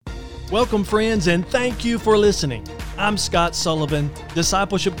Welcome, friends, and thank you for listening. I'm Scott Sullivan,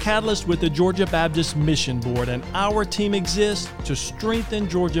 Discipleship Catalyst with the Georgia Baptist Mission Board, and our team exists to strengthen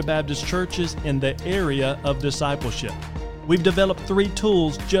Georgia Baptist churches in the area of discipleship. We've developed 3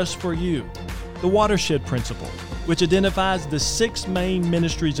 tools just for you. The Watershed Principle, which identifies the 6 main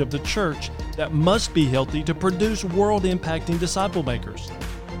ministries of the church that must be healthy to produce world-impacting disciple makers.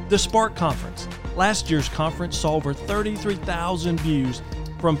 The Spark Conference. Last year's conference saw over 33,000 views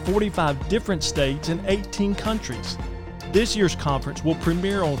from 45 different states and 18 countries. This year's conference will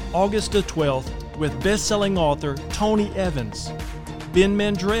premiere on August the 12th with best-selling author Tony Evans, Ben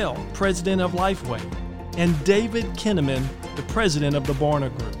Mandrell, president of Lifeway, and David Kinnaman, the president of the Barna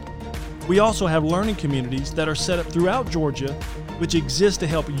Group. We also have learning communities that are set up throughout Georgia, which exist to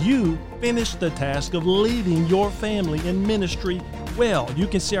help you finish the task of leading your family in ministry well. You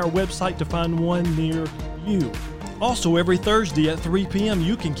can see our website to find one near you. Also, every Thursday at 3 p.m.,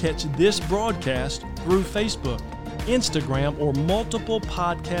 you can catch this broadcast through Facebook, Instagram, or multiple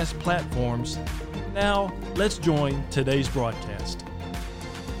podcast platforms. Now, let's join today's broadcast.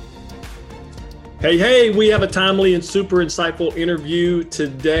 Hey, we have a timely and super insightful interview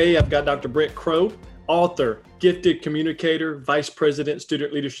today. I've got Dr. Brent Crowe, author, gifted communicator, vice president,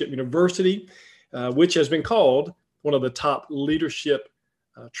 Student Leadership University, which has been called one of the top leadership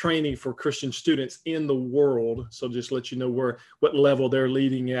training for Christian students in the world. So just to let you know what level they're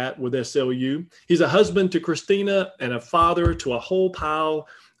leading at with SLU. He's a husband to Christina and a father to a whole pile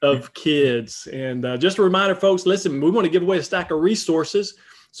of kids. And just a reminder, folks, listen, we want to give away a stack of resources.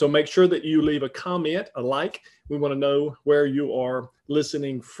 So make sure that you leave a comment, a like. We want to know where you are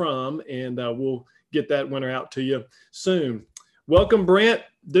listening from, and we'll get that winner out to you soon. Welcome, Brent.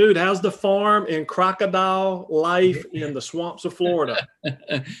 Dude, how's the farm and crocodile life in the swamps of Florida?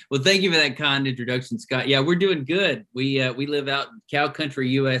 Well, thank you for that kind introduction, Scott. Yeah, we're doing good. We live out in Cow Country,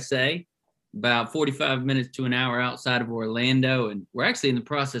 USA, about 45 minutes to an hour outside of Orlando, and we're actually in the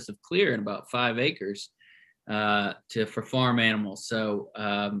process of clearing about 5 acres for farm animals. So,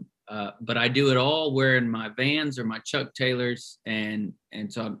 but I do it all wearing my Vans or my Chuck Taylors, and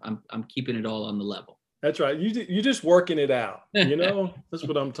so I'm keeping it all on the level. That's right. You're just working it out. You know, that's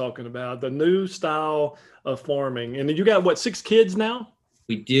what I'm talking about. The new style of farming. And you got 6 kids now?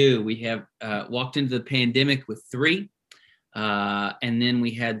 We do. We have walked into the pandemic with 3. And then we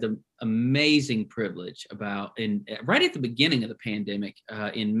had the amazing privilege right at the beginning of the pandemic,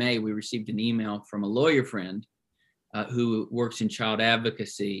 in May, we received an email from a lawyer friend who works in child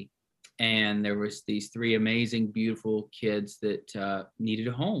advocacy. And there was these 3 amazing, beautiful kids that needed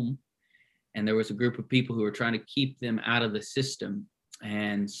a home. And there was a group of people who were trying to keep them out of the system.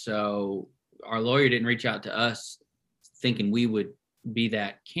 And so our lawyer didn't reach out to us thinking we would be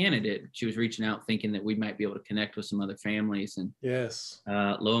that candidate. She was reaching out thinking that we might be able to connect with some other families. And yes,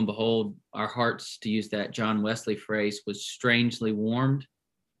 lo and behold, our hearts, to use that John Wesley phrase, was strangely warmed.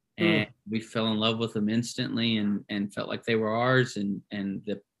 And we fell in love with them instantly and felt like they were ours. And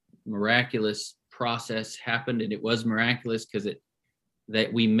the miraculous process happened. And it was miraculous because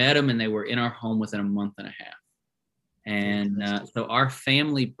that we met them and they were in our home within a month and a half. And so our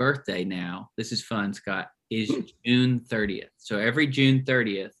family birthday now, this is fun, Scott, is June 30th. So every June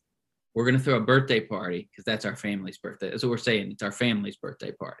 30th, we're going to throw a birthday party because that's our family's birthday. That's what we're saying. It's our family's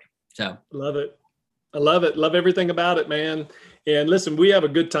birthday party. So love it. I love it. Love everything about it, man. And listen, we have a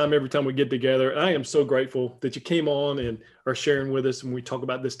good time every time we get together. I am so grateful that you came on and are sharing with us when we talk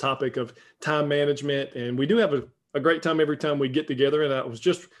about this topic of time management. And we do have a great time every time we get together. And I was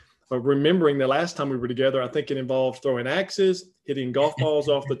just remembering the last time we were together, I think it involved throwing axes, hitting golf balls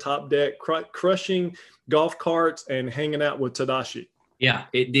off the top deck, crushing golf carts, and hanging out with Tadashi. Yeah,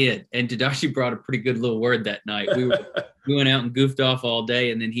 it did. And Tadashi brought a pretty good little word that night. We went out and goofed off all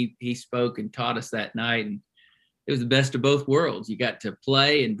day, and then he spoke and taught us that night. And it was the best of both worlds. You got to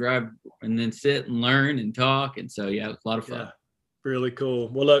play and drive and then sit and learn and talk. And so, yeah, it was a lot of fun. Yeah. Really cool.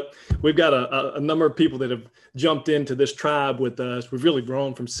 Well, look, we've got a number of people that have jumped into this tribe with us. We've really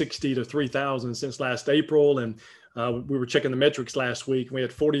grown from 60 to 3,000 since last April. And we were checking the metrics last week. We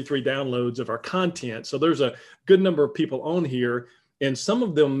had 43 downloads of our content. So there's a good number of people on here. And some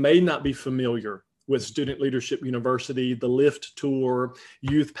of them may not be familiar with Student Leadership University, the LIFT Tour,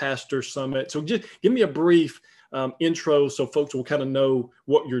 Youth Pastor Summit. So just give me a brief intro so folks will kind of know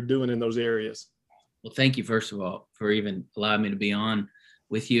what you're doing in those areas. Well, thank you, first of all, for even allowing me to be on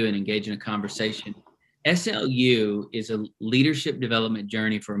with you and engage in a conversation. SLU is a leadership development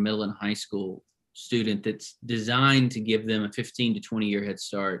journey for a middle and high school student that's designed to give them a 15 to 20 year head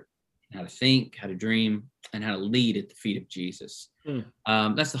start in how to think, how to dream, and how to lead at the feet of Jesus.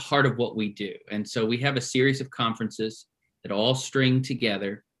 That's the heart of what we do. And so we have a series of conferences that all string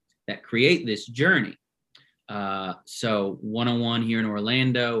together that create this journey. So 101 here in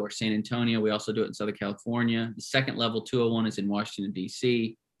Orlando or San Antonio. We also do it in Southern California. The second level, 201, is in Washington,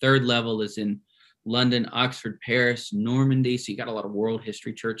 D.C. Third level is in London, Oxford, Paris, Normandy. So you got a lot of world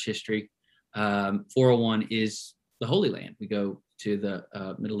history, church history. 401 is the Holy Land. We go to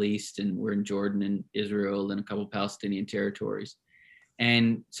the Middle East, and we're in Jordan and Israel and a couple of Palestinian territories.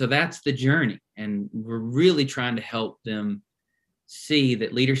 And so that's the journey. And we're really trying to help them see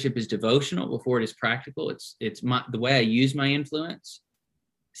that leadership is devotional before it is practical. It's the way I use my influence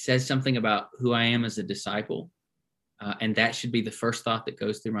says something about who I am as a disciple. And that should be the first thought that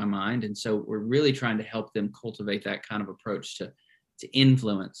goes through my mind. And so we're really trying to help them cultivate that kind of approach to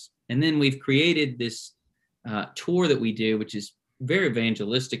influence. And then we've created this tour that we do, which is very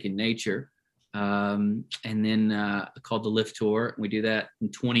evangelistic in nature. And then called the Lift Tour. We do that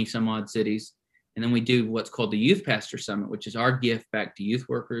in 20 some odd cities. And then we do what's called the Youth Pastor Summit, which is our gift back to youth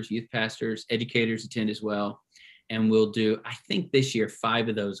workers, youth pastors, educators attend as well. And we'll do, I think this year, 5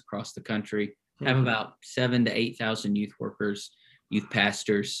 of those across the country, have about 7,000 to 8,000 youth workers, youth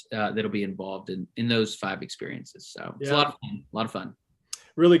pastors that'll be involved in those 5 experiences. So it's a lot of fun.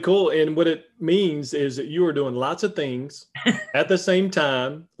 Really cool. And what it means is that you are doing lots of things at the same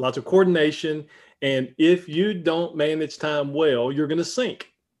time, lots of coordination. And if you don't manage time well, you're going to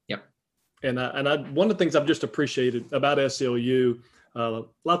sink. Yep. And one of the things I've just appreciated about SLU,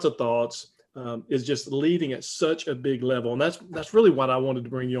 lots of thoughts, is just leading at such a big level. And that's really what I wanted to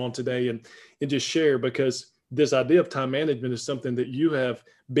bring you on today and just share, because this idea of time management is something that you have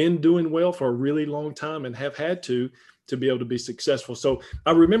been doing well for a really long time and have had to be able to be successful. So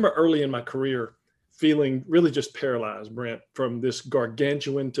I remember early in my career feeling really just paralyzed, Brent, from this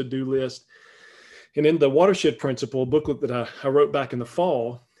gargantuan to-do list. And in the Watershed Principle booklet that I wrote back in the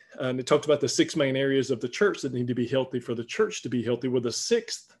fall, and it talked about the 6 main areas of the church that need to be healthy for the church to be healthy, where the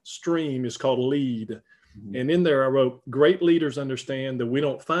 6th stream is called lead. Mm-hmm. And in there I wrote, great leaders understand that we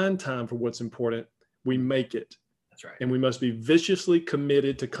don't find time for what's important, we make it. That's right. And we must be viciously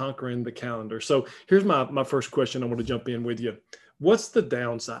committed to conquering the calendar. So here's my first question. I want to jump in with you. What's the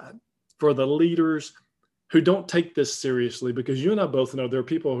downside for the leaders who don't take this seriously? Because you and I both know there are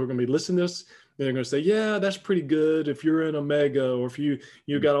people who are going to be listening to this, and they're going to say, yeah, that's pretty good if you're in a mega, or if you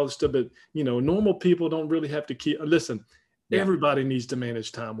got all this stuff, but normal people don't really have to keep. Listen, everybody needs to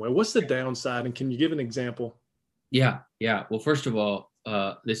manage time well. What's the downside? And can you give an example? Yeah. Well, first of all,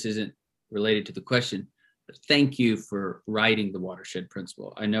 this isn't related to the question. Thank you for writing the Watershed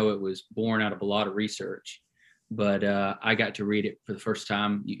Principle. I know it was born out of a lot of research, but I got to read it for the first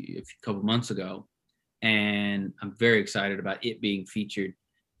time a couple months ago, and I'm very excited about it being featured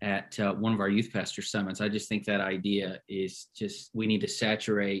at one of our youth pastor summits. I just think that idea is we need to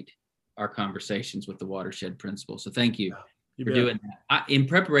saturate our conversations with the Watershed Principle. So thank you for doing that. In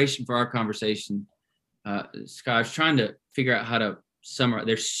preparation for our conversation, Scott, I was trying to figure out how to summarize.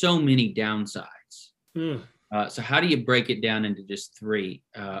 There's so many downsides. So how do you break it down into just 3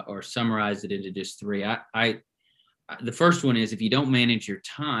 or summarize it into just 3? The first one is, if you don't manage your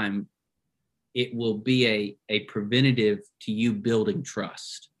time, it will be a preventative to you building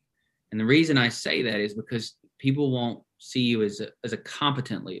trust. And the reason I say that is because people won't see you as a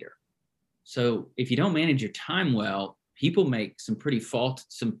competent leader. So if you don't manage your time well, people make some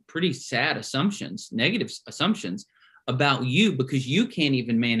pretty sad assumptions, negative assumptions about you, because you can't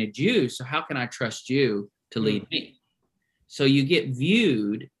even manage you. So how can I trust you to lead me? So you get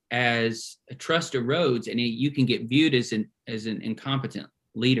viewed as a trust erodes, and you can get viewed as an incompetent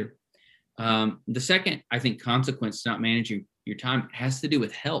leader. The second, I think, consequence to not managing your time has to do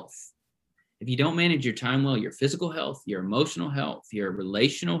with health. If you don't manage your time well, your physical health, your emotional health, your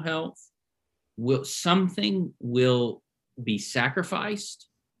relational health, something will be sacrificed.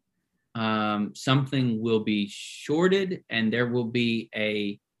 Something will be shorted, and there will be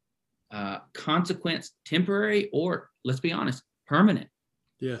a consequence, temporary or, let's be honest, permanent.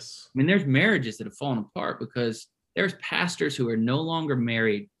 Yes. I mean, there's marriages that have fallen apart because there's pastors who are no longer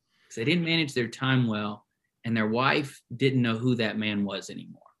married because they didn't manage their time well, and their wife didn't know who that man was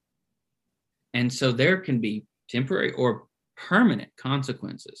anymore. And so there can be temporary or permanent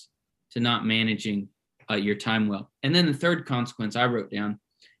consequences to not managing your time well. And then the third consequence I wrote down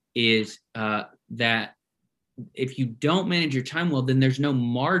is that if you don't manage your time well, then there's no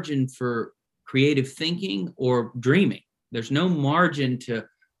margin for creative thinking or dreaming. There's no margin to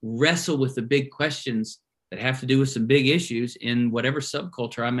wrestle with the big questions that have to do with some big issues in whatever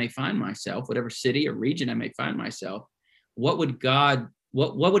subculture I may find myself, whatever city or region I may find myself. What would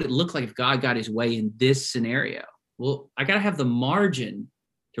it look like if God got his way in this scenario? Well, I got to have the margin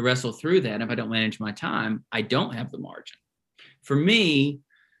to wrestle through that. And if I don't manage my time, I don't have the margin. For me,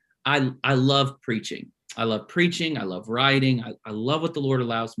 I love preaching. I love preaching. I love writing. I love what the Lord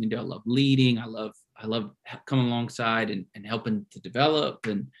allows me to do. I love leading. I love coming alongside and helping to develop.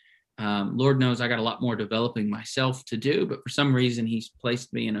 And Lord knows I got a lot more developing myself to do. But for some reason, He's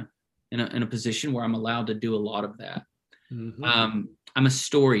placed me in a position where I'm allowed to do a lot of that. Mm-hmm. I'm a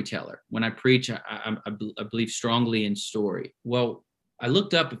storyteller. When I preach, I believe strongly in story. Well, I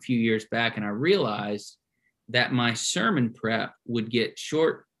looked up a few years back and I realized that my sermon prep would get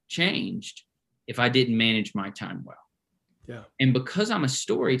shortchanged if I didn't manage my time well. Yeah. And because I'm a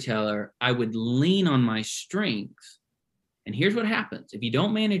storyteller, I would lean on my strengths. And here's what happens. If you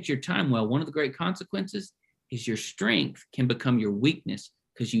don't manage your time well, one of the great consequences is your strength can become your weakness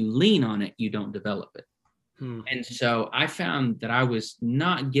because you lean on it, you don't develop it. And so I found that I was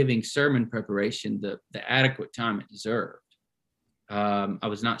not giving sermon preparation the adequate time it deserved. I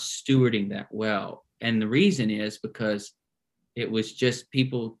was not stewarding that well. And the reason is because it was just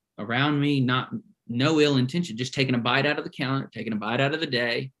people around me, no ill intention, just taking a bite out of the calendar, taking a bite out of the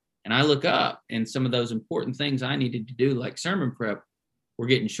day. And I look up and some of those important things I needed to do, like sermon prep, were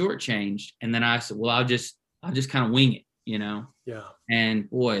getting shortchanged. And then I said, well, I'll just kind of wing it, you know? Yeah. And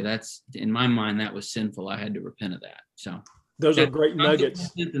boy, that's, in my mind, that was sinful. I had to repent of that. So those are great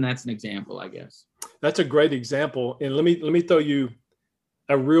nuggets. And that's an example, I guess. That's a great example. And let me throw you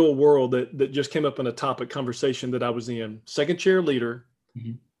a real world that just came up in a topic conversation that I was in. Second chair leader.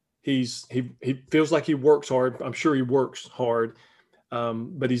 Mm-hmm. He feels like he works hard. I'm sure he works hard.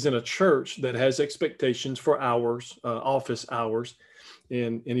 But he's in a church that has expectations for hours, office hours.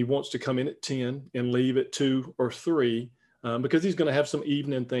 And he wants to come in at 10 and leave at 2 or 3 because he's going to have some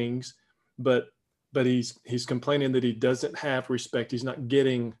evening things. But he's complaining that he doesn't have respect. He's not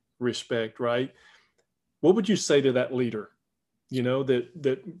getting respect, right? What would you say to that leader? You know,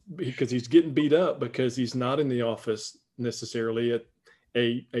 that because he's getting beat up because he's not in the office necessarily at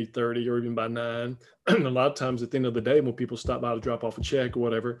 8:30 or even by 9. And a lot of times at the end of the day, when people stop by to drop off a check or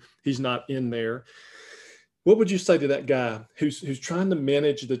whatever, he's not in there. What would you say to that guy who's trying to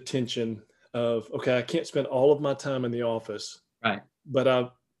manage the tension of, okay, I can't spend all of my time in the office, right? But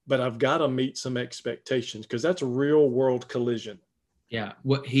I've got to meet some expectations, because that's a real world collision. Yeah.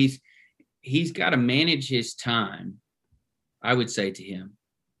 What he's got to manage his time, I would say to him,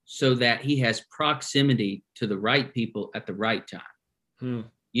 so that he has proximity to the right people at the right time.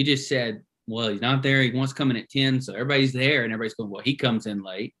 You just said, well, he's not there. He wants to come in at 10. So everybody's there and everybody's going, well, he comes in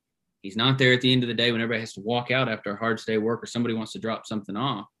late. He's not there at the end of the day when everybody has to walk out after a hard day of work or somebody wants to drop something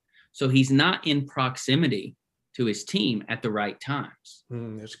off. So he's not in proximity to his team at the right times.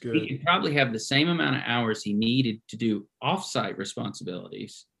 That's good. He could probably have the same amount of hours he needed to do offsite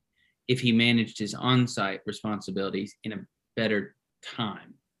responsibilities if he managed his on-site responsibilities in a better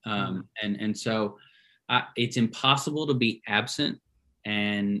time. And so it's impossible to be absent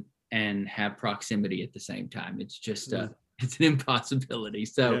and have proximity at the same time. It's just it's an impossibility.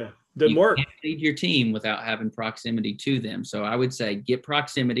 So doesn't work. You can't lead your team without having proximity to them. So I would say get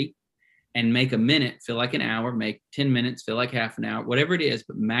proximity and make a minute feel like an hour, make 10 minutes feel like half an hour, whatever it is,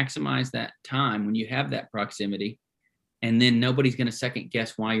 but maximize that time when you have that proximity. And then nobody's going to second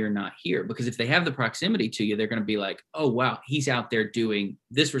guess why you're not here. Because if they have the proximity to you, they're going to be like, oh, wow, he's out there doing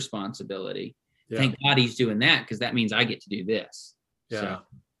this responsibility. Yeah. Thank God he's doing that, because that means I get to do this. Yeah. So.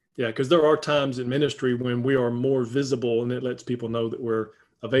 Yeah, because there are times in ministry when we are more visible, and it lets people know that we're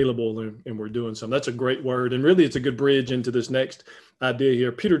available and we're doing something. That's a great word. And really, it's a good bridge into this next idea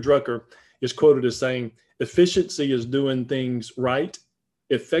here. Peter Drucker is quoted as saying, efficiency is doing things right.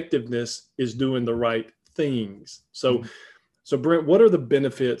 Effectiveness is doing the right things. So Brent, what are the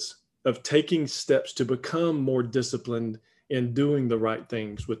benefits of taking steps to become more disciplined in doing the right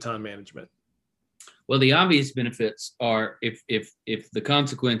things with time management? Well, the obvious benefits are if the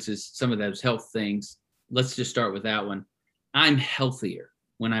consequences, some of those health things, let's just start with that one. I'm healthier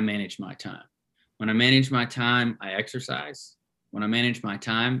when I manage my time. When I manage my time, I exercise. When I manage my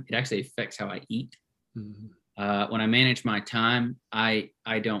time, it actually affects how I eat. Mm-hmm. When I manage my time, I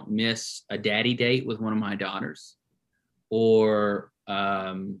don't miss a daddy date with one of my daughters. Or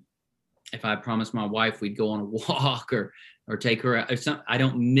if I promised my wife we'd go on a walk or take her out, I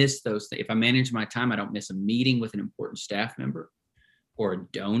don't miss those things. If I manage my time, I don't miss a meeting with an important staff member or a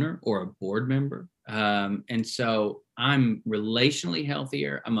donor or a board member. And so I'm relationally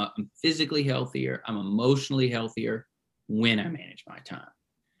healthier. I'm physically healthier. I'm emotionally healthier when I manage my time.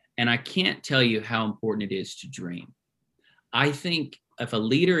 And I can't tell you how important it is to dream. I think if a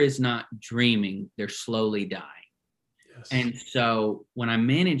leader is not dreaming, they're slowly dying. Yes. And so when I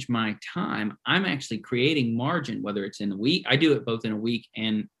manage my time, I'm actually creating margin, whether it's in a week. I do it both in a week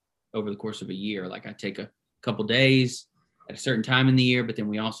and over the course of a year. Like I take a couple days at a certain time in the year, but then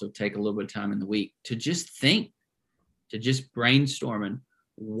we also take a little bit of time in the week to just think, to just brainstorm and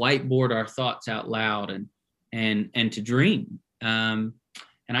whiteboard our thoughts out loud and to dream. And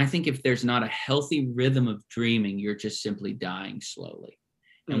I think if there's not a healthy rhythm of dreaming, you're just simply dying slowly.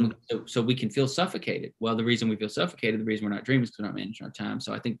 And so we can feel suffocated. Well, the reason we feel suffocated, the reason we're not dreaming is because we're not managing our time.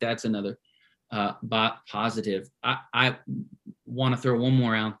 So I think that's another positive. I want to throw one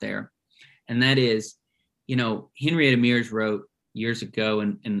more out there, and that is, Henrietta Mears wrote years ago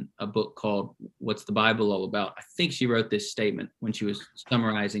in a book called What's the Bible All About? I think she wrote this statement when she was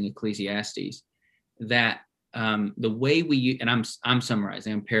summarizing Ecclesiastes, that the way we, and I'm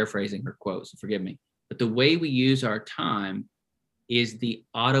summarizing, I'm paraphrasing her quote, so forgive me, but the way we use our time is the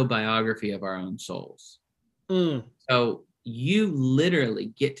autobiography of our own souls. So you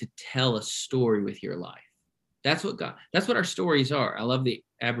literally get to tell a story with your life. That's what our stories are. I love the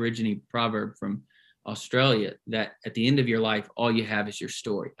Aborigine proverb from Australia that at the end of your life, all you have is your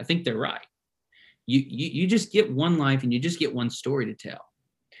story. I think they're right. You just get one life and you just get one story to tell.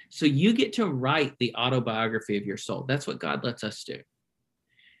 So you get to write the autobiography of your soul. That's what God lets us do.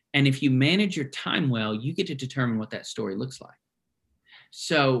 And if you manage your time well, you get to determine what that story looks like.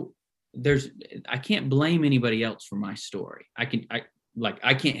 So I can't blame anybody else for my story. I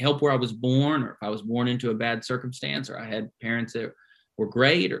can't help where I was born, or if I was born into a bad circumstance, or I had parents that were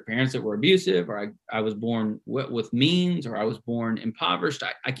great, or parents that were abusive, or I was born with means, or I was born impoverished.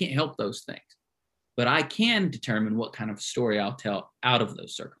 I can't help those things, but I can determine what kind of story I'll tell out of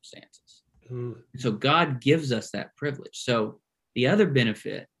those circumstances. So God gives us that privilege. So the other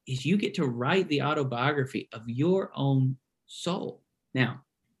benefit is you get to write the autobiography of your own soul. Now,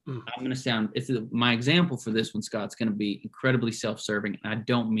 I'm going to sound, my example for this one, Scott's going to be incredibly self-serving, and I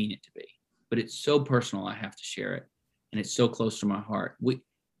don't mean it to be, but it's so personal, I have to share it. And it's so close to my heart.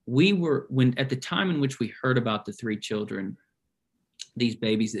 We were, when at the time in which we heard about the 3 children, these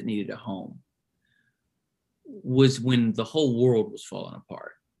babies that needed a home, was when the whole world was falling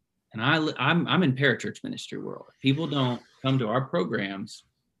apart. And I'm in parachurch ministry world. If people don't come to our programs,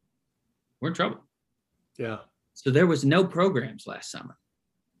 we're in trouble. Yeah. So there was no programs last summer.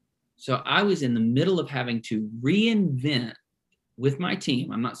 So I was in the middle of having to reinvent with my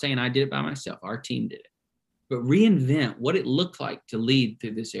team. I'm not saying I did it by myself. Our team did it. But reinvent what it looked like to lead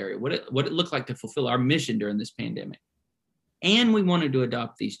through this area, what it looked like to fulfill our mission during this pandemic. And we wanted to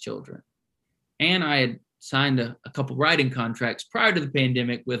adopt these children. And I had signed a couple writing contracts prior to the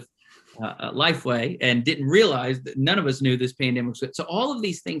pandemic with Lifeway, and didn't realize that none of us knew this pandemic was. So all of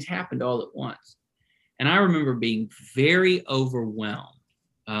these things happened all at once. And I remember being very overwhelmed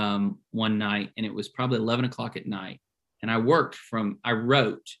one night, and it was probably 11 o'clock at night. And I worked on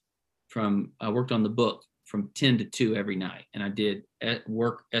the book from 10 to 2 every night. And I did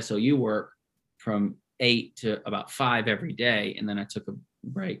SOU work from 8 to about 5 every day. And then I took a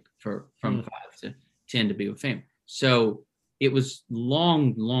break from 5 to 10 to be with family. So it was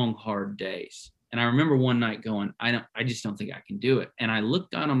long, hard days. And I remember one night going, I just don't think I can do it. And I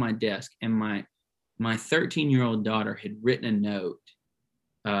looked down on my desk, and my 13-year-old daughter had written a note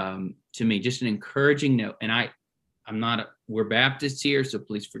to me, just an encouraging note. And we're Baptists here, so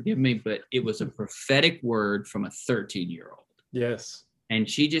please forgive me, but it was a prophetic word from a 13-year-old. Yes. And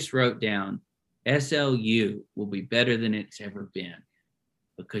she just wrote down, SLU will be better than it's ever been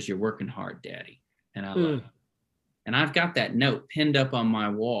because you're working hard, Daddy. And I love it. And I've got that note pinned up on my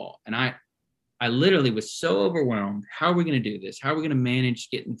wall. And I literally was so overwhelmed. How are we going to do this? How are we going to manage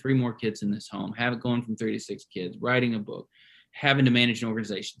getting 3 more kids in this home, have it going from 3 to 6 kids, writing a book, having to manage an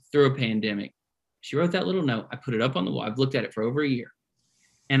organization through a pandemic? She wrote that little note. I put it up on the wall. I've looked at it for over a year.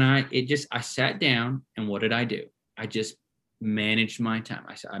 And I sat down, and what did I do? I just managed my time.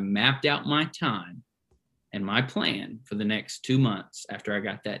 I mapped out my time and my plan for the next 2 months after I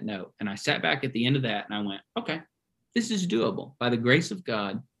got that note. And I sat back at the end of that, and I went, okay, this is doable. By the grace of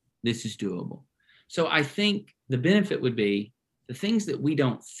God, this is doable. So I think the benefit would be the things that we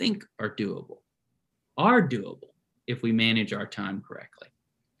don't think are doable if we manage our time correctly.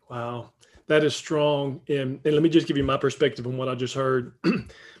 Wow. That is strong. And let me just give you my perspective on what I just heard,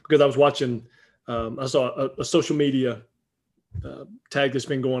 because I was watching, I saw a social media tag that's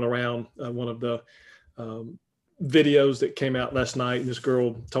been going around, one of the videos that came out last night. And this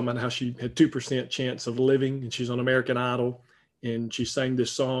girl talking about how she had 2% chance of living, and she's on American Idol, and she sang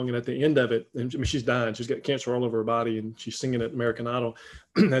this song. And at the end of it, and I mean, she's dying. She's got cancer all over her body, and she's singing at American Idol.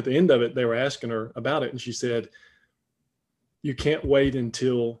 At the end of it, they were asking her about it, and she said, you can't wait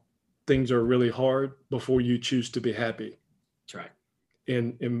until things are really hard before you choose to be happy. That's right.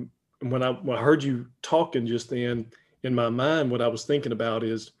 And when I heard you talking just then, in my mind, what I was thinking about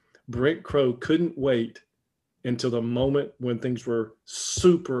is Brent Crowe couldn't wait until the moment when things were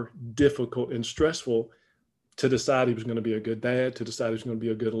super difficult and stressful, to decide he was going to be a good dad, to decide he was going to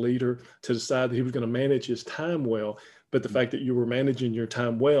be a good leader, to decide that he was going to manage his time well. But the fact that you were managing your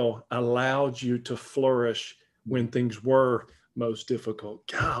time well allowed you to flourish when things were most difficult.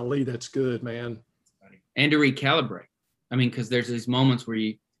 Golly, that's good, man. And to recalibrate. I mean, because there's these moments where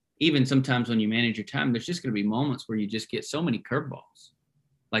you, even sometimes when you manage your time, there's just going to be moments where you just get so many curveballs,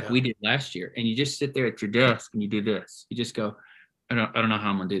 like we did last year. And you just sit there at your desk and you do this. You just go, I don't know how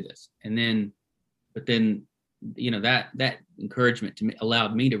I'm going to do this. And then, but then, you know, that encouragement to me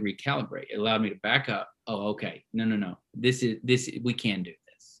allowed me to recalibrate. It allowed me to back up. Oh, okay. No. This is, we can do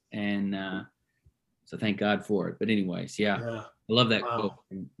this. And so thank God for it. But anyways, yeah. I love that quote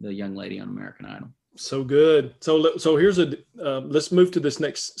from the young lady on American Idol. So good. So here's let's move to this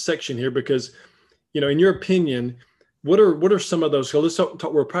next section here, because, you know, in your opinion, what are some of those, so let's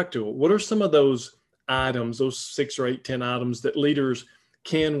talk real practical. What are some of those items, those 6 or 8, 10 items that leaders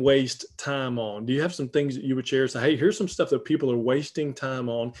can waste time on? Do you have some things that you would share? Say, hey, here's some stuff that people are wasting time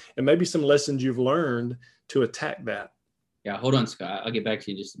on, and maybe some lessons you've learned to attack that. Yeah. Hold on, Scott. I'll get back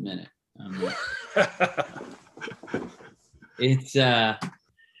to you in just a minute. It's,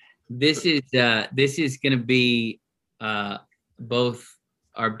 this is going to be both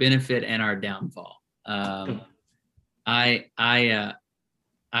our benefit and our downfall. I don't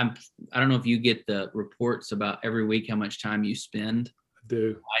know if you get the reports about every week how much time you spend. I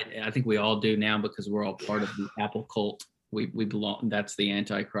do. I think we all do now, because we're all part of the Apple cult. We belong. That's the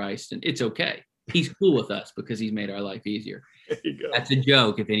Antichrist, and it's okay. He's cool with us because he's made our life easier. There you go. That's a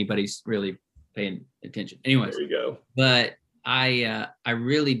joke if anybody's really paying attention. Anyways, there you go. But I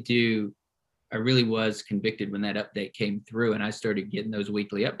really was convicted when that update came through, and I started getting those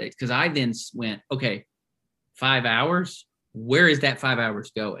weekly updates, because I then went, okay, 5 hours, where is that 5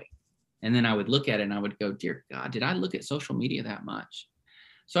 hours going? And then I would look at it and I would go, dear God, did I look at social media that much?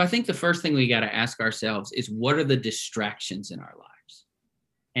 So I think the first thing we got to ask ourselves is, what are the distractions in our lives?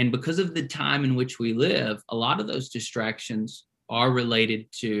 And because of the time in which we live, a lot of those distractions are related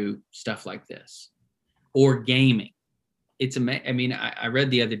to stuff like this, or gaming. I read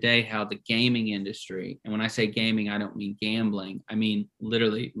the other day how the gaming industry, and when I say gaming, I don't mean gambling. I mean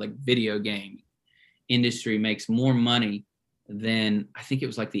literally like video game industry, makes more money than, I think it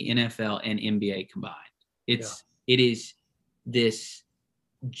was like the NFL and NBA combined. It is this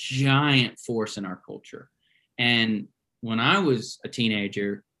giant force in our culture. And when I was a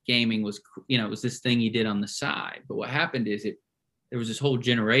teenager, gaming was, it was this thing you did on the side. But what happened is there was this whole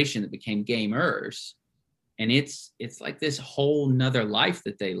generation that became gamers. And it's like this whole nother life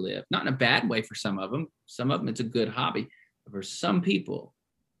that they live, not in a bad way for some of them. Some of them, it's a good hobby. But for some people,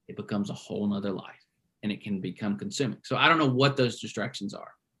 it becomes a whole nother life, and it can become consuming. So I don't know what those distractions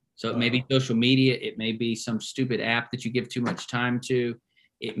are. So it may be social media. It may be some stupid app that you give too much time to.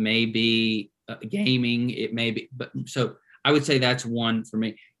 It may be gaming. It may be, but so I would say that's one for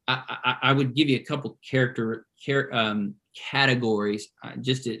me. I would give you a couple categories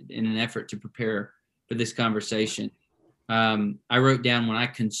just in an effort to prepare for this conversation. I wrote down, when I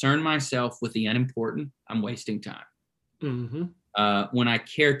concern myself with the unimportant, I'm wasting time. Mm-hmm. When I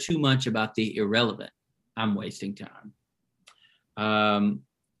care too much about the irrelevant, I'm wasting time.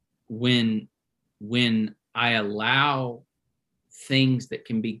 When I allow things that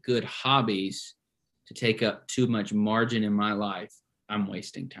can be good hobbies to take up too much margin in my life, I'm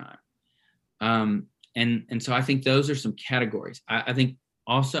wasting time. And so I think those are some categories. I think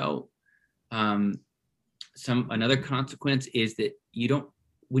also another consequence is that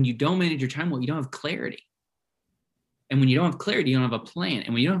when you don't manage your time well, you don't have clarity. And when you don't have clarity, you don't have a plan.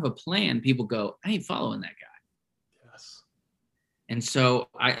 And when you don't have a plan, people go, I ain't following that guy. Yes. And so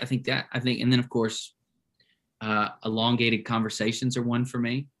I think, and then of course, elongated conversations are one for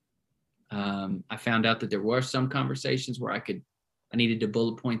me. I found out that there were some conversations where I needed to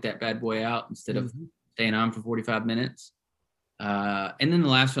bullet point that bad boy out instead of staying on for 45 minutes. And then the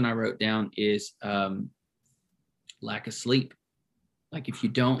last one I wrote down is lack of sleep. Like if you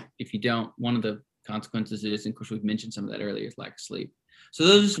don't, one of the consequences is, and of course we've mentioned some of that earlier, is lack of sleep. So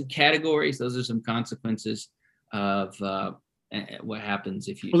those are some categories. Those are some consequences of what happens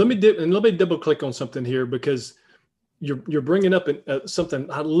if you. Well, let me double click on something here, because you're bringing up something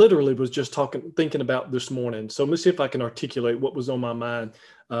I literally was just thinking about this morning. So let me see if I can articulate what was on my mind.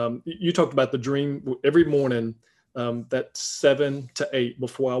 You talked about the dream every morning. That 7 to 8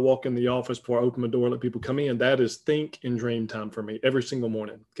 before I walk in the office, before I open my door, let people come in, that is think and dream time for me every single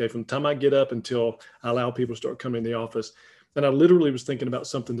morning. Okay. From the time I get up until I allow people to start coming in the office. And I literally was thinking about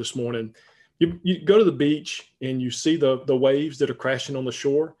something this morning. You go to the beach and you see the waves that are crashing on the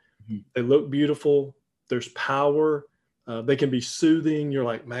shore. Mm-hmm. They look beautiful. there's power. They can be soothing. You're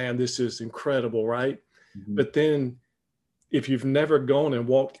like, man, this is incredible, right? Mm-hmm. But then if you've never gone and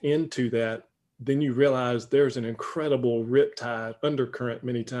walked into that, then you realize there's an incredible riptide undercurrent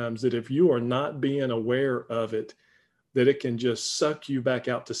many times that if you are not being aware of it, that it can just suck you back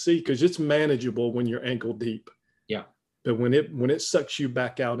out to sea, because it's manageable when you're ankle deep. Yeah. But when it sucks you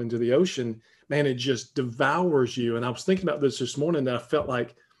back out into the ocean, man, it just devours you. And I was thinking about this morning, that I felt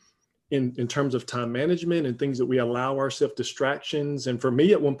like in terms of time management and things that we allow ourselves, distractions. And for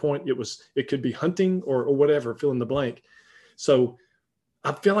me, at one point, it could be hunting or whatever, fill in the blank. So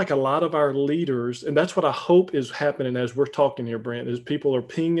I feel like a lot of our leaders, and that's what I hope is happening as we're talking here, Brent, is people are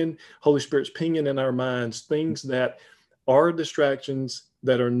pinging, Holy Spirit's pinging in our minds, things that are distractions,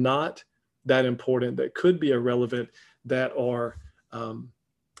 that are not that important, that could be irrelevant, that are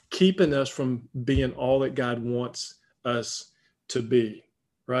keeping us from being all that God wants us to be,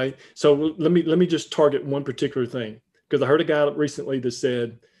 right? So let me just target one particular thing, because I heard a guy recently that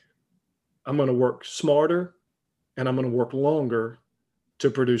said, I'm going to work smarter and I'm going to work longer to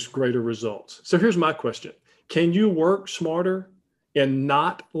produce greater results. So here's my question. Can you work smarter and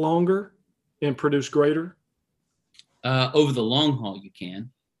not longer and produce greater? Over the long haul, you can.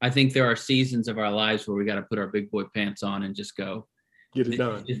 I think there are seasons of our lives where we got to put our big boy pants on and just go get it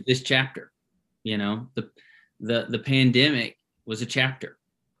done. This chapter, the pandemic was a chapter.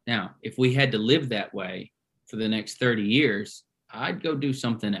 Now, if we had to live that way for the next 30 years, I'd go do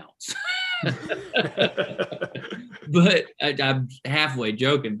something else. But I'm halfway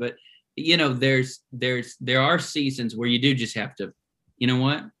joking, but there are seasons where you do just have to, you know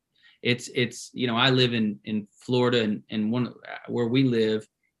what? It's I live in Florida, and one where we live,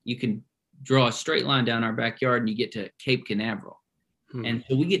 you can draw a straight line down our backyard and you get to Cape Canaveral. And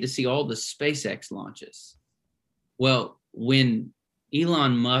so we get to see all the SpaceX launches. Well, when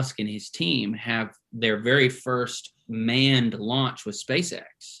Elon Musk and his team have their very first manned launch with SpaceX,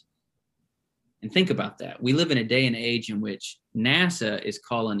 and think about that. We live in a day and age in which NASA is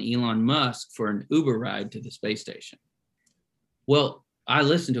calling Elon Musk for an Uber ride to the space station. Well, I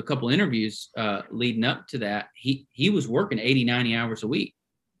listened to a couple interviews leading up to that. He was working 80, 90 hours a week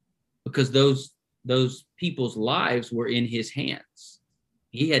because those people's lives were in his hands.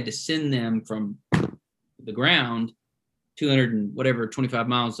 He had to send them from the ground 25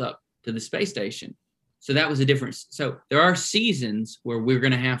 miles up to the space station. So that was a difference. So there are seasons where we're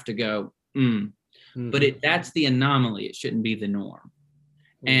going to have to go, but that's the anomaly. It shouldn't be the norm.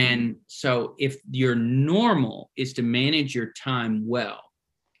 And so if your normal is to manage your time well,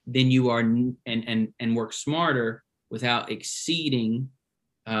 then you are and work smarter without exceeding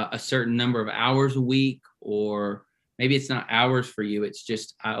a certain number of hours a week, or maybe it's not hours for you. It's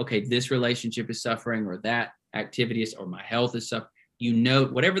just, okay, this relationship is suffering, or that activity is, or my health is suffering.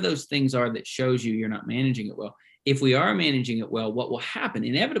 Whatever those things are that shows you're not managing it well. If we are managing it well, what will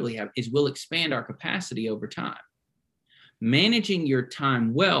inevitably happen, is we'll expand our capacity over time. Managing your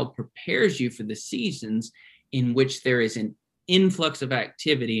time well prepares you for the seasons in which there is an influx of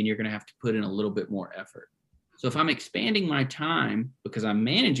activity and you're going to have to put in a little bit more effort. So if I'm expanding my time because I'm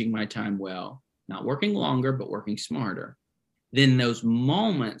managing my time well, not working longer, but working smarter, then those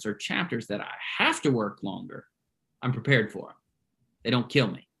moments or chapters that I have to work longer, I'm prepared for them. They don't kill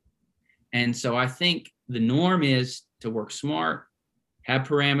me. And so I think the norm is to work smart, have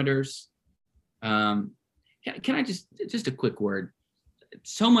parameters. Can I just a quick word?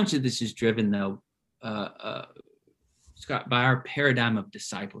 So much of this is driven, though, Scott, by our paradigm of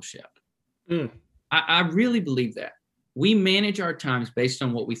discipleship. I really believe that. We manage our times based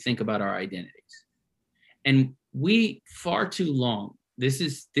on what we think about our identities. And we far too long, this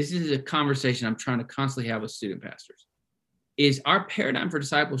is a conversation I'm trying to constantly have with student pastors, is our paradigm for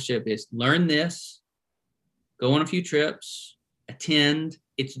discipleship is learn this, go on a few trips, attend.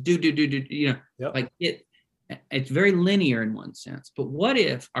 It's do, yep. Like it's very linear in one sense. But what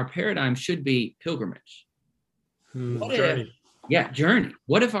if our paradigm should be pilgrimage? Journey. Journey.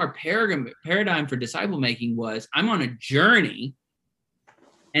 What if our paradigm for disciple making was, I'm on a journey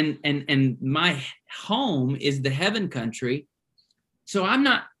and my home is the heaven country. So I'm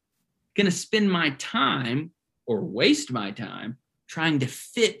not going to spend my time or waste my time trying to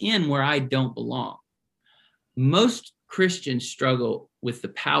fit in where I don't belong. Most Christians struggle with the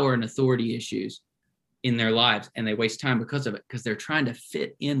power and authority issues in their lives, and they waste time because of it, because they're trying to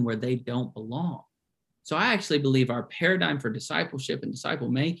fit in where they don't belong. So I actually believe our paradigm for discipleship and disciple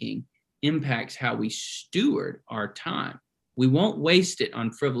making impacts how we steward our time. We won't waste it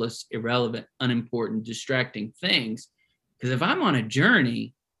on frivolous, irrelevant, unimportant, distracting things. Because if I'm on a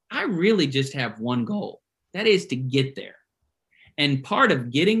journey, I really just have one goal. That is to get there. And part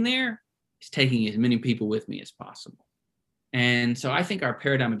of getting there is taking as many people with me as possible. And so I think our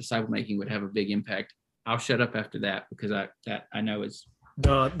paradigm of disciple making would have a big impact. I'll shut up after that because I know is.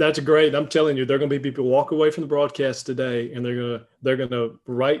 That's great. I'm telling you, there are going to be people walk away from the broadcast today, and they're going to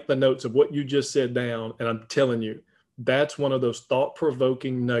write the notes of what you just said down. And I'm telling you, that's one of those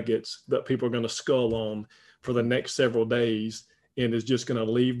thought-provoking nuggets that people are going to skull on for the next several days, and is just going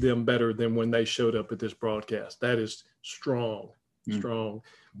to leave them better than when they showed up at this broadcast. That is strong.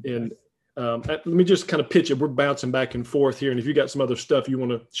 And let me just kind of pitch it. We're bouncing back and forth here. And if you got some other stuff you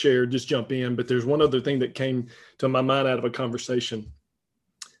want to share, just jump in. But there's one other thing that came to my mind out of a conversation.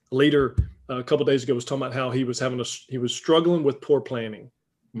 A leader a couple of days ago was talking about how he was struggling with poor planning.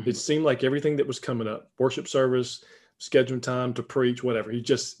 Mm-hmm. It seemed like everything that was coming up, worship service, scheduling time to preach, whatever, he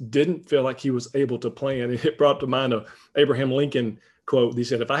just didn't feel like he was able to plan. It brought to mind a Abraham Lincoln quote. He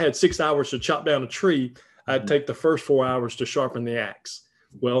said, if I had 6 hours to chop down a tree, I'd take the first 4 hours to sharpen the axe.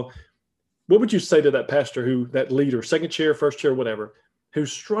 Well, what would you say to that pastor that leader, second chair, first chair, whatever,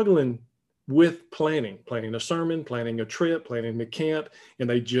 who's struggling with planning a sermon, planning a trip, planning the camp, and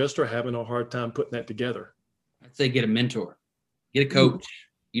they just are having a hard time putting that together? I'd say get a mentor, get a coach.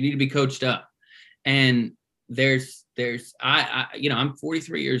 You need to be coached up. And I'm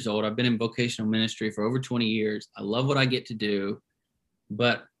 43 years old. I've been in vocational ministry for over 20 years. I love what I get to do.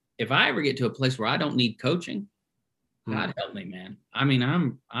 But if I ever get to a place where I don't need coaching, God help me, man. I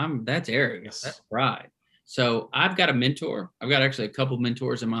mean, that's arrogance. That's pride. So I've got a mentor. I've got actually a couple of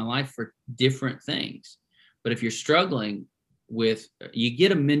mentors in my life for different things. But if you're struggling you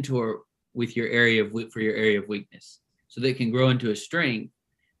get a mentor with your area of weakness, so they can grow into a strength,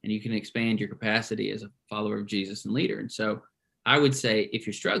 and you can expand your capacity as a follower of Jesus and leader. And so I would say, if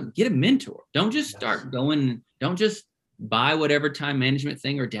you're struggling, get a mentor. Don't just start going. Don't just buy whatever time management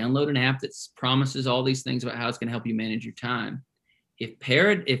thing or download an app that promises all these things about how it's going to help you manage your time. If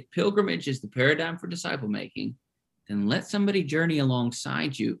pilgrimage is the paradigm for disciple making, then let somebody journey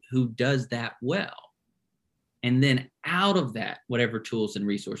alongside you who does that well. And then out of that, whatever tools and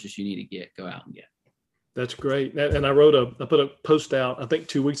resources you need to go out and get. That's great. And I put a post out, I think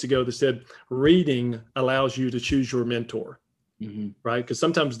 2 weeks ago, that said, reading allows you to choose your mentor. Mm-hmm. Right? Because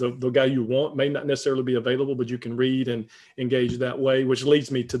sometimes the guy you want may not necessarily be available, but you can read and engage that way, which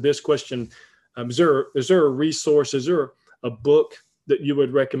leads me to this question. Is there a resource? Is there a book that you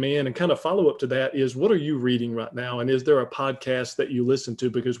would recommend? And kind of follow up to that is, what are you reading right now? And is there a podcast that you listen to?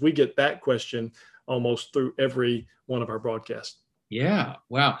 Because we get that question almost through every one of our broadcasts. Yeah.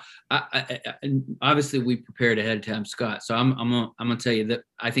 Wow. And obviously we prepared ahead of time, Scott. So I'm gonna tell you that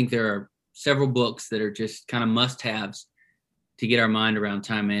I think there are several books that are just kind of must-haves to get our mind around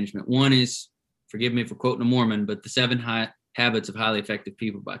time management. One is, forgive me for quoting a Mormon, but The 7 Habits of Highly Effective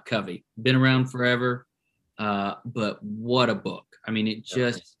People by Covey. Been around forever, but what a book. I mean, it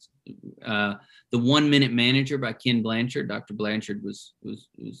just, The 1 Minute Manager by Ken Blanchard. Dr. Blanchard was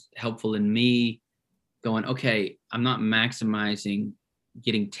helpful in me going, okay, I'm not maximizing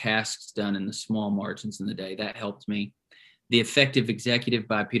getting tasks done in the small margins in the day. That helped me. The Effective Executive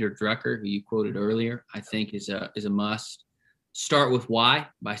by Peter Drucker, who you quoted earlier, I think is a must. Start with Why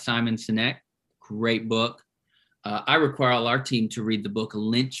by Simon Sinek. Great book. I require all our team to read the book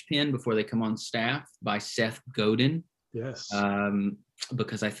Lynchpin before they come on staff by Seth Godin. Yes.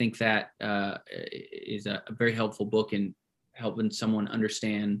 Because I think that is a very helpful book in helping someone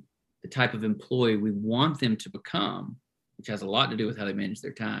understand the type of employee we want them to become, which has a lot to do with how they manage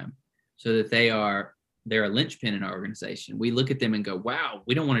their time, so that they're a linchpin in our organization. We look at them and go, wow,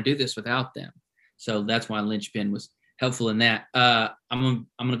 we don't want to do this without them. So that's why Lynchpin was helpful in that. I'm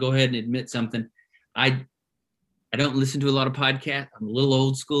gonna go ahead and admit something. I don't listen to a lot of podcasts. I'm a little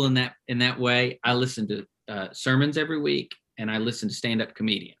old school in that way. I listen to sermons every week, and I listen to stand-up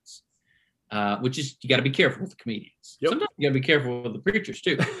comedians, which is, you got to be careful with the comedians. Yep. Sometimes you got to be careful with the preachers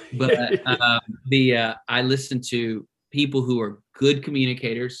too. But I listen to people who are good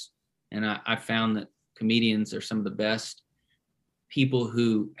communicators, and I found that comedians are some of the best people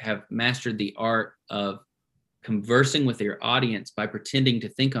who have mastered the art of conversing with their audience by pretending to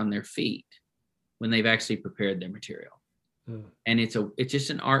think on their feet when they've actually prepared their material. And it's just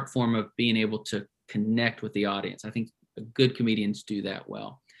an art form of being able to connect with the audience. I think good comedians do that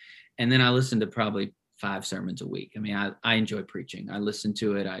well. And then I listen to probably 5 sermons a week. I mean, I enjoy preaching. I listen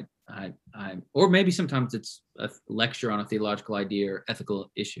to it. Or maybe sometimes it's a lecture on a theological idea or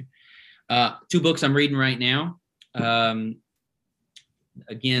ethical issue. 2 books I'm reading right now.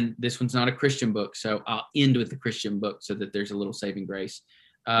 Again, this one's not a Christian book, so I'll end with the Christian book so that there's a little saving grace.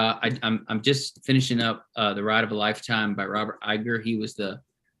 I'm just finishing up The Ride of a Lifetime by Robert Iger. He was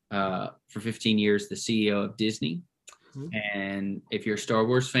for 15 years, the CEO of Disney. And if you're a Star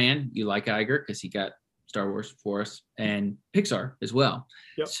Wars fan, you like Iger because he got Star Wars for us, and Pixar as well.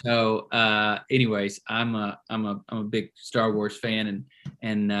 Yep. So, anyways, I'm a big Star Wars fan,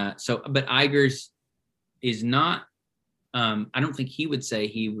 but Iger's is not. I don't think he would say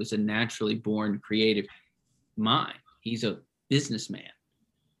he was a naturally born creative mind. He's a businessman,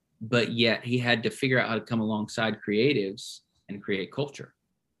 but yet he had to figure out how to come alongside creatives and create culture.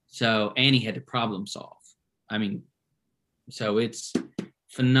 So, and he had to problem solve. I mean, so it's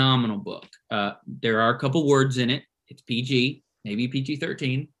phenomenal book. There are a couple words in it. It's PG, maybe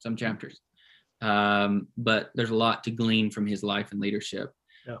PG-13, some chapters. But there's a lot to glean from his life and leadership.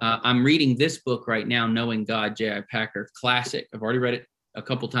 Yeah. I'm reading this book right now, Knowing God, J.I. Packer, classic. I've already read it a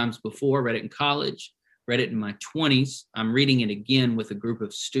couple times before, read it in college, read it in my 20s. I'm reading it again with a group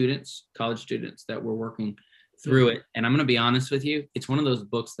of students, college students that were working through it. And I'm going to be honest with you, it's one of those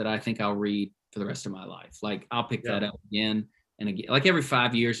books that I think I'll read for the rest of my life. Like I'll pick that up again and again. Like every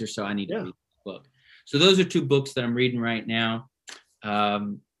 5 years or so, I need to read the book. So those are 2 books that I'm reading right now.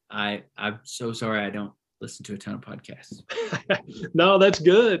 I'm so sorry I don't listen to a ton of podcasts. No, that's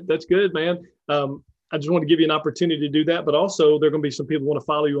good. That's good, man. I just want to give you an opportunity to do that, but also there are going to be some people who want to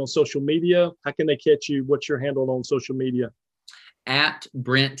follow you on social media. How can they catch you? What's your handle on social media? At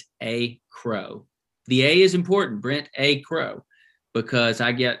Brent A. Crow. The A is important, Brent A. Crow, because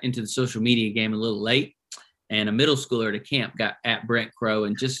I get into the social media game a little late, and a middle schooler at a camp got at Brent Crow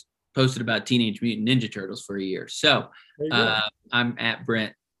and just posted about Teenage Mutant Ninja Turtles for a year. So I'm at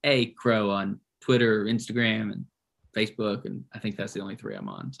Brent A. Crow on Twitter, Instagram, and Facebook, and I think that's the only 3 I'm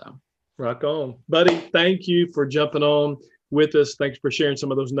on. So rock on, buddy. Thank you for jumping on with us. Thanks for sharing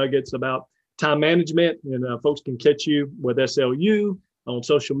some of those nuggets about time management. And folks can catch you with SLU on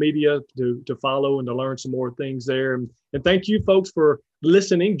social media to follow and to learn some more things there. And thank you, folks, for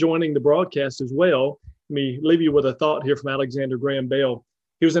listening, joining the broadcast as well. Let me leave you with a thought here from Alexander Graham Bell.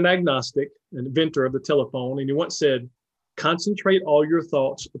 He was an agnostic, an inventor of the telephone, and he once said, "Concentrate all your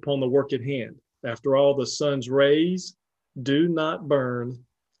thoughts upon the work at hand. After all, the sun's rays do not burn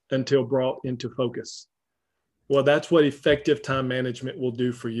until brought into focus." Well, that's what effective time management will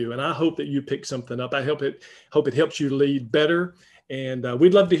do for you. And I hope that you pick something up. I hope it helps you lead better. And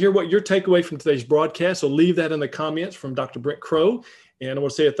we'd love to hear what your takeaway from today's broadcast. So leave that in the comments from Dr. Brent Crow. And I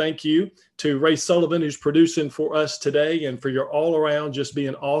want to say a thank you to Ray Sullivan, who's producing for us today, and for your all around just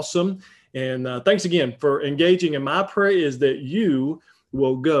being awesome. And thanks again for engaging. And my prayer is that you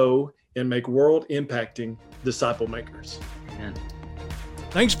will go and make world impacting disciple makers. Amen.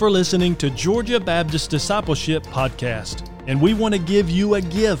 Thanks for listening to Georgia Baptist Discipleship Podcast. And we want to give you a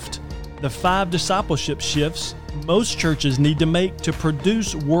gift, the 5 discipleship shifts most churches need to make to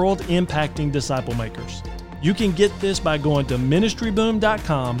produce world impacting disciple makers. You can get this by going to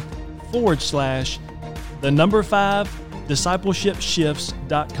ministryboom.com/5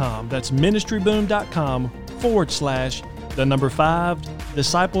 discipleshipshifts.com. That's ministryboom.com/5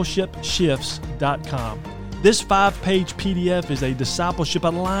 discipleshipshifts.com. This 5-page PDF is a discipleship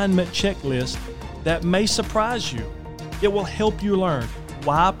alignment checklist that may surprise you. It will help you learn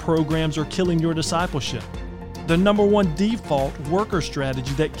why programs are killing your discipleship, the number 1 default worker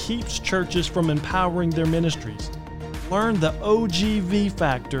strategy that keeps churches from empowering their ministries. Learn the OGV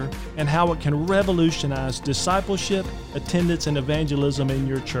factor and how it can revolutionize discipleship, attendance, and evangelism in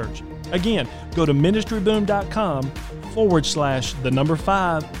your church. Again, go to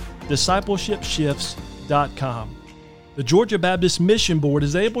ministryboom.com/5 discipleshipshifts.com. The Georgia Baptist Mission Board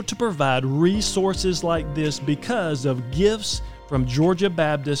is able to provide resources like this because of gifts from Georgia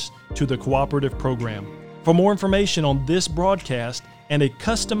Baptist to the Cooperative Program. For more information on this broadcast and a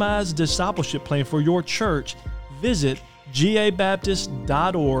customized discipleship plan for your church, visit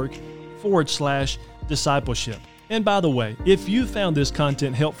gabaptist.org/discipleship. And by the way, if you found this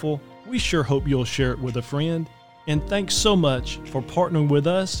content helpful, we sure hope you'll share it with a friend. And thanks so much for partnering with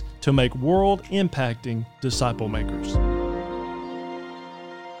us to make world impacting disciple makers.